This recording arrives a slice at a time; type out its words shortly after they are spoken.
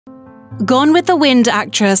Gone with the Wind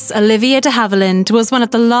actress Olivia De Havilland was one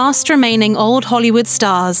of the last remaining old Hollywood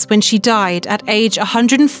stars when she died at age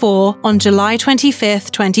 104 on July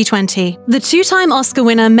 25, 2020. The two-time Oscar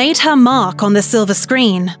winner made her mark on the silver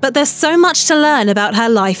screen, but there's so much to learn about her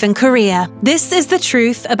life and career. This is the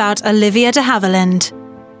truth about Olivia De Havilland.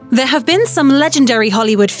 There have been some legendary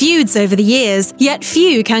Hollywood feuds over the years, yet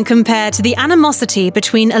few can compare to the animosity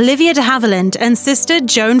between Olivia De Havilland and sister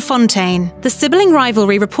Joan Fontaine. The sibling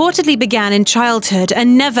rivalry reportedly began in childhood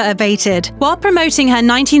and never abated. While promoting her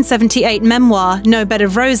 1978 memoir, No Bed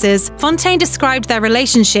of Roses, Fontaine described their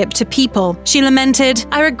relationship to People. She lamented,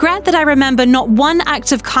 "I regret that I remember not one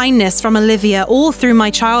act of kindness from Olivia all through my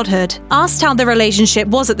childhood." Asked how the relationship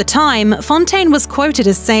was at the time, Fontaine was quoted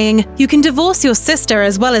as saying, "You can divorce your sister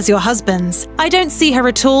as well as your husband's. I don't see her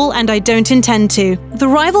at all and I don't intend to." The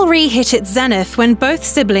rivalry hit its zenith when both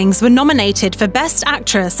siblings were nominated for Best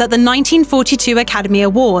Actress at the 1942 Academy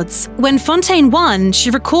Awards. When Fontaine won, she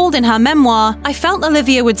recalled in her memoir, "I felt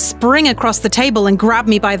Olivia would spring across the table and grab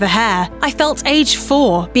me by the hair. I felt age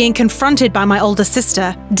 4, being confronted by my older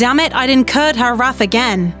sister. Damn it, I'd incurred her wrath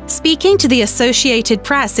again." Speaking to the Associated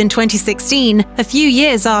Press in 2016, a few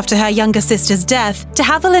years after her younger sister's death, De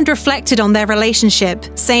Havilland reflected on their relationship,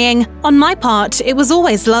 saying, "On my part, it was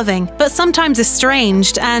always loving, but sometimes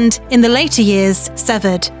estranged and, in the later years,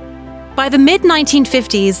 severed." By the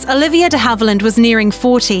mid-1950s, Olivia De Havilland was nearing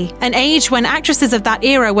 40, an age when actresses of that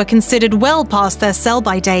era were considered well past their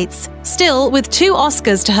sell-by dates. Still, with 2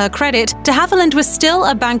 Oscars to her credit, De Havilland was still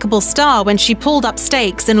a bankable star when she pulled up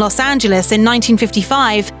stakes in Los Angeles in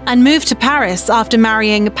 1955 and moved to Paris after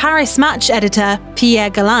marrying Paris Match editor Pierre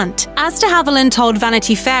Gallant. As De Havilland told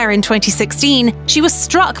Vanity Fair in 2016, she was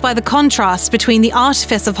struck by the contrast between the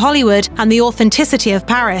artifice of Hollywood and the authenticity of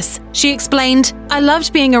Paris. She explained, "I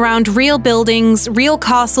loved being around real buildings, real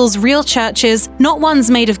castles, real churches, not ones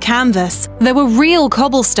made of canvas. There were real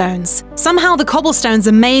cobblestones. Somehow the cobblestones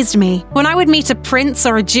amazed me. When I would meet a prince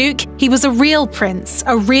or a duke, he was a real prince,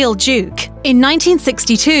 a real duke." In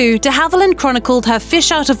 1962, De Havilland chronicled her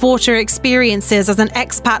fish-out-of-water experiences as an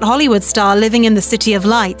expat Hollywood star living in the City of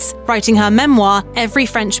Lights, writing her memoir, Every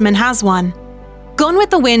Frenchman Has One. Gone with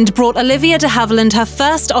the Wind brought Olivia De Havilland her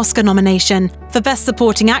first Oscar nomination for Best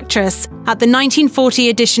Supporting Actress at the 1940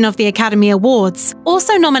 edition of the Academy Awards.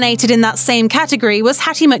 Also nominated in that same category was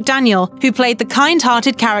Hattie McDaniel, who played the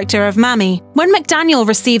kind-hearted character of Mammy. When McDaniel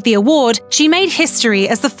received the award, she made history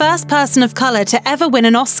as the first person of color to ever win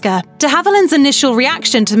an Oscar. De Havilland's initial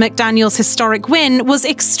reaction to McDaniel's historic win was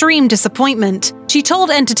extreme disappointment. She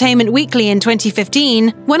told Entertainment Weekly in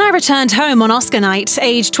 2015, "When I returned home on Oscar night,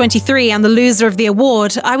 age 23 and the loser of the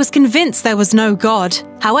award, I was convinced there was no God."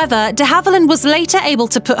 However, De Havilland was later able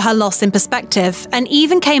to put her loss in perspective and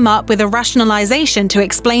even came up with a rationalization to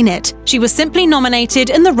explain it. She was simply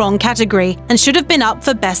nominated in the wrong category and should have been up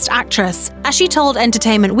for Best Actress. As she told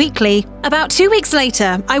Entertainment Weekly, "About 2 weeks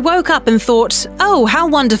later, I woke up and thought, oh, how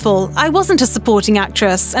wonderful, I wasn't a supporting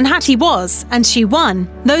actress, and Hattie was, and she won.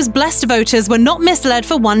 Those blessed voters were not misled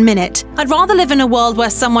for 1 minute. I'd rather live in a world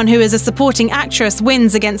where someone who is a supporting actress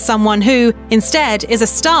wins against someone who, instead, is a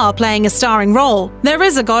star playing a starring role. There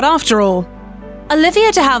is a God after all."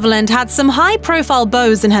 Olivia De Havilland had some high-profile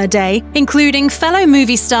beaus in her day, including fellow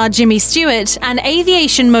movie star Jimmy Stewart and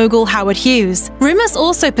aviation mogul Howard Hughes. Rumors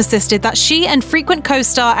also persisted that she and frequent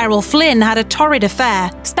co-star Errol Flynn had a torrid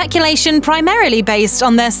affair, speculation primarily based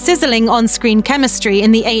on their sizzling on-screen chemistry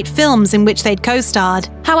in the 8 films in which they'd co-starred.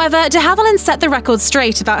 However, De Havilland set the record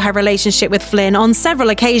straight about her relationship with Flynn on several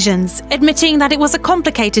occasions, admitting that it was a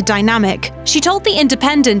complicated dynamic. She told The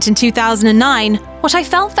Independent in 2009, "What I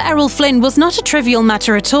felt for Errol Flynn was not a trivial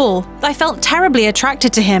matter at all. I felt terribly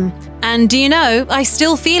attracted to him. And do you know, I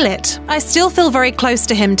still feel it. I still feel very close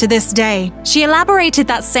to him to this day." She elaborated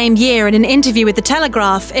that same year in an interview with The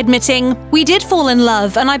Telegraph, admitting, "We did fall in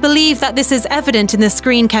love, and I believe that this is evident in the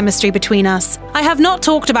screen chemistry between us. I have not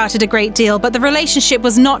talked about it a great deal, but the relationship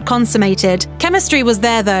was not consummated. Chemistry was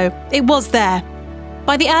there though. It was there."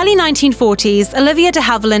 By the early 1940s, Olivia De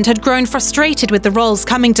Havilland had grown frustrated with the roles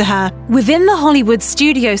coming to her. Within the Hollywood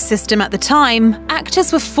studio system at the time,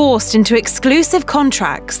 actors were forced into exclusive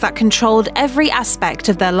contracts that controlled every aspect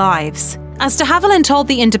of their lives. As De Havilland told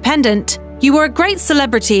The Independent, "You were a great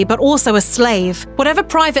celebrity, but also a slave. Whatever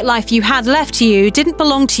private life you had left to you didn't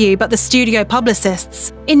belong to you but the studio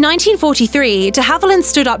publicists." In 1943, De Havilland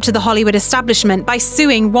stood up to the Hollywood establishment by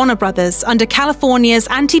suing Warner Brothers under California's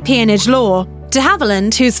anti-peonage law. De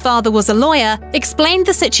Havilland, whose father was a lawyer, explained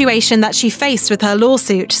the situation that she faced with her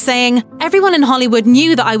lawsuit, saying, "Everyone in Hollywood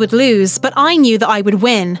knew that I would lose, but I knew that I would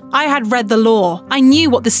win. I had read the law. I knew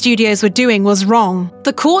what the studios were doing was wrong."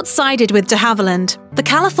 The court sided with De Havilland. The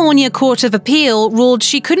California Court of Appeal ruled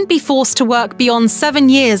she couldn't be forced to work beyond 7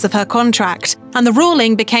 years of her contract, and the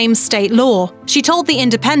ruling became state law. She told The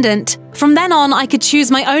Independent, "From then on, I could choose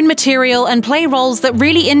my own material and play roles that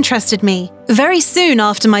really interested me. Very soon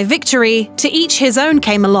after my victory, To Each His Own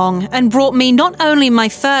came along and brought me not only my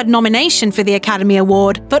 3rd nomination for the Academy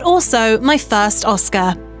Award, but also my 1st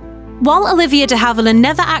Oscar." While Olivia De Havilland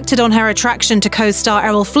never acted on her attraction to co-star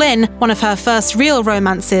Errol Flynn, one of her first real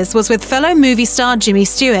romances was with fellow movie star Jimmy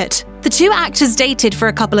Stewart. The two actors dated for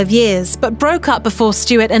a couple of years, but broke up before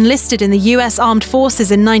Stewart enlisted in the US Armed Forces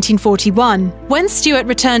in 1941. When Stewart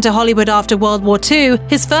returned to Hollywood after World War II,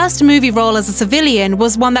 his first movie role as a civilian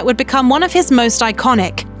was one that would become one of his most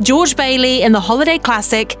iconic, George Bailey in the holiday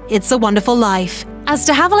classic It's a Wonderful Life. As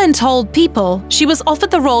De Havilland told People, she was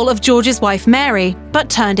offered the role of George's wife Mary, but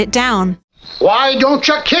turned it down. "Why don't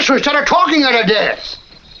you kiss her instead of talking her to death?"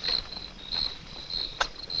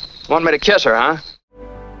 Want me to kiss her, huh?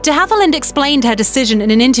 De Havilland explained her decision in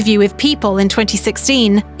an interview with People in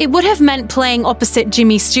 2016. "It would have meant playing opposite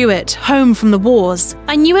Jimmy Stewart, home from the wars.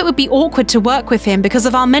 I knew it would be awkward to work with him because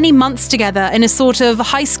of our many months together in a sort of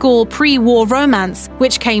high school pre-war romance,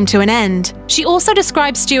 which came to an end." She also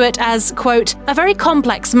described Stewart as, quote, "a very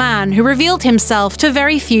complex man who revealed himself to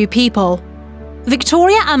very few people."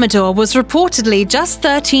 Victoria Amador was reportedly just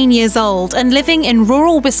 13 years old and living in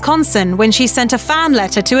rural Wisconsin when she sent a fan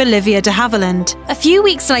letter to Olivia De Havilland. A few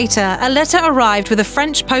weeks later, a letter arrived with a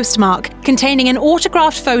French postmark containing an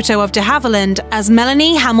autographed photo of De Havilland as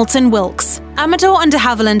Melanie Hamilton Wilkes. Amador and De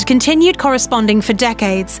Havilland continued corresponding for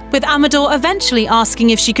decades, with Amador eventually asking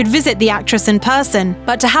if she could visit the actress in person,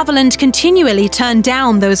 but De Havilland continually turned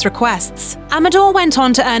down those requests. Amador went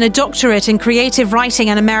on to earn a doctorate in creative writing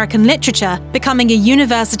and American literature, becoming a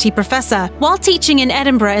university professor. While teaching in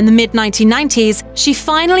Edinburgh in the mid-1990s, she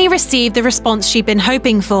finally received the response she'd been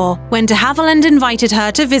hoping for, when De Havilland invited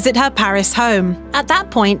her to visit her Paris home. At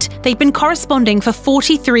that point, they'd been corresponding for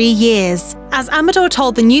 43 years. As Amador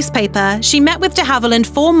told the newspaper, she met with De Havilland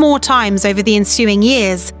 4 more times over the ensuing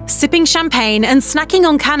years, sipping champagne and snacking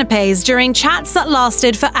on canapes during chats that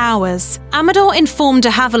lasted for hours. Amador informed De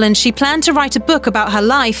Havilland she planned to write a book about her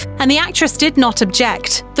life, and the actress did not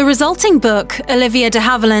object. The resulting book, Olivia De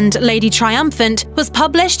Havilland, Lady Triumphant, was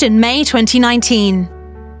published in May 2019.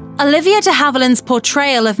 Olivia De Havilland's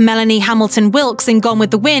portrayal of Melanie Hamilton Wilkes in Gone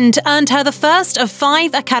with the Wind earned her the first of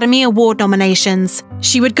 5 Academy Award nominations.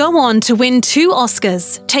 She would go on to win 2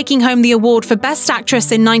 Oscars, taking home the award for Best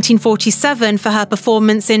Actress in 1947 for her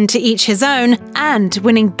performance in To Each His Own, and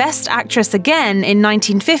winning Best Actress again in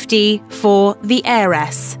 1950 for The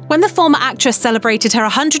Heiress. When the former actress celebrated her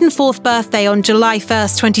 104th birthday on July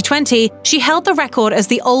 1st, 2020, she held the record as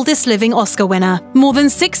the oldest living Oscar winner. More than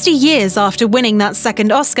 60 years after winning that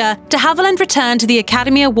second Oscar, De Havilland returned to the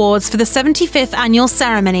Academy Awards for the 75th annual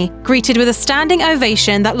ceremony, greeted with a standing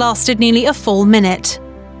ovation that lasted nearly a full minute.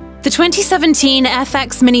 The 2017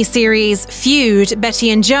 FX miniseries Feud,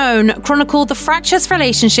 Betty and Joan chronicled the fractious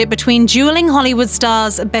relationship between dueling Hollywood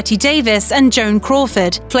stars Bette Davis and Joan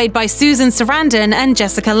Crawford, played by Susan Sarandon and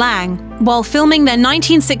Jessica Lange, while filming their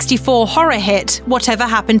 1964 horror hit Whatever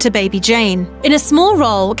Happened to Baby Jane. In a small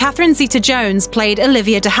role, Catherine Zeta-Jones played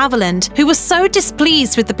Olivia De Havilland, who was so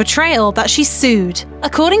displeased with the portrayal that she sued.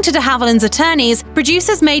 According to De Havilland's attorneys,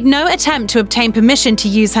 producers made no attempt to obtain permission to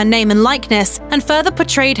use her name and likeness, and further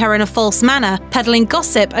portrayed her in a false manner, peddling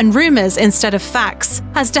gossip and rumors instead of facts.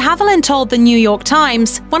 As De Havilland told the New York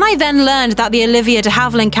Times, "When I then learned that the Olivia De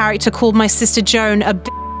Havilland character called my sister Joan a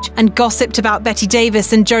bitch and gossiped about Bette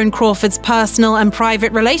Davis and Joan Crawford's personal and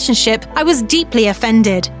private relationship, I was deeply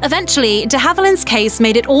offended." Eventually, De Havilland's case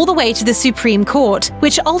made it all the way to the Supreme Court,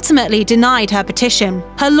 which ultimately denied her petition.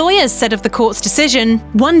 Her lawyers said of the court's decision,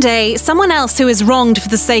 "One day, someone else who is wronged for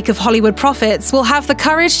the sake of Hollywood profits will have the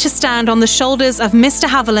courage to stand on the shoulders of Miss De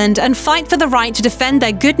Havilland and fight for the right to defend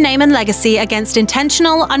their good name and legacy against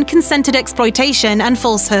intentional, unconsented exploitation and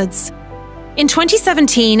falsehoods." In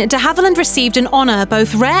 2017, De Havilland received an honor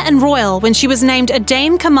both rare and royal when she was named a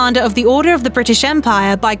Dame Commander of the Order of the British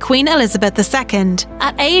Empire by Queen Elizabeth II.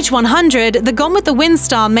 At age 100, the Gone with the Wind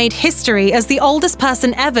star made history as the oldest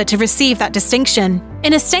person ever to receive that distinction.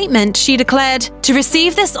 In a statement, she declared, "To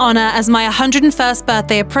receive this honor as my 101st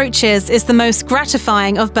birthday approaches is the most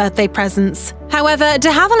gratifying of birthday presents." However, De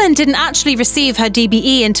Havilland didn't actually receive her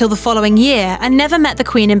DBE until the following year and never met the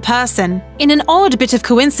Queen in person. In an odd bit of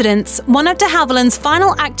coincidence, one of De Havilland's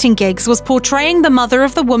final acting gigs was portraying the mother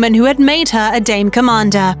of the woman who had made her a Dame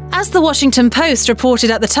Commander. As the Washington Post reported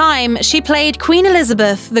at the time, she played Queen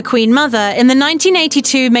Elizabeth, the Queen Mother, in the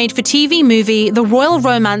 1982 made-for-TV movie The Royal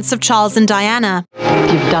Romance of Charles and Diana.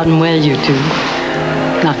 You've done well, you two.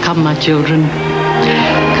 Now come, my children.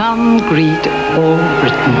 Come greet all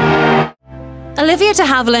Britain. Olivia De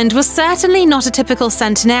Havilland was certainly not a typical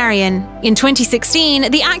centenarian. In 2016,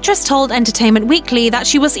 the actress told Entertainment Weekly that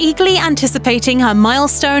she was eagerly anticipating her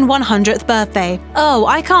milestone 100th birthday. "Oh,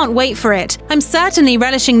 I can't wait for it. I'm certainly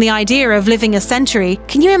relishing the idea of living a century.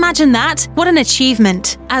 Can you imagine that? What an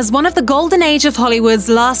achievement." As one of the golden age of Hollywood's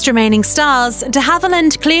last remaining stars, De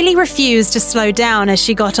Havilland clearly refused to slow down as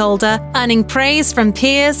she got older, earning praise from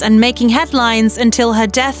peers and making headlines until her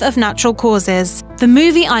death of natural causes. The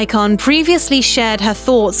movie icon previously shared her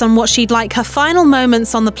thoughts on what she'd like her final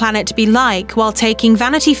moments on the planet to be like while taking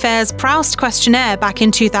Vanity Fair's Proust questionnaire back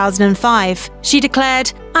in 2005. She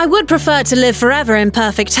declared, "I would prefer to live forever in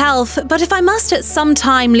perfect health, but if I must at some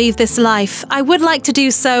time leave this life, I would like to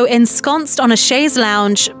do so ensconced on a chaise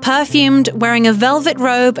lounge, perfumed, wearing a velvet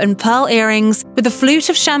robe and pearl earrings, with a flute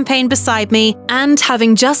of champagne beside me, and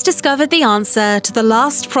having just discovered the answer to the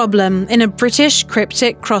last problem in a British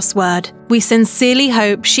cryptic crossword." We sincerely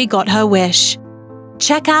hope she got her wish.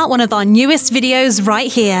 Check out one of our newest videos right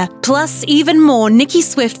here. Plus, even more Nicki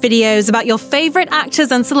Swift videos about your favorite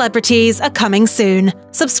actors and celebrities are coming soon.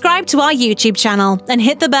 Subscribe to our YouTube channel and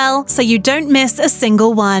hit the bell so you don't miss a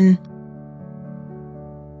single one.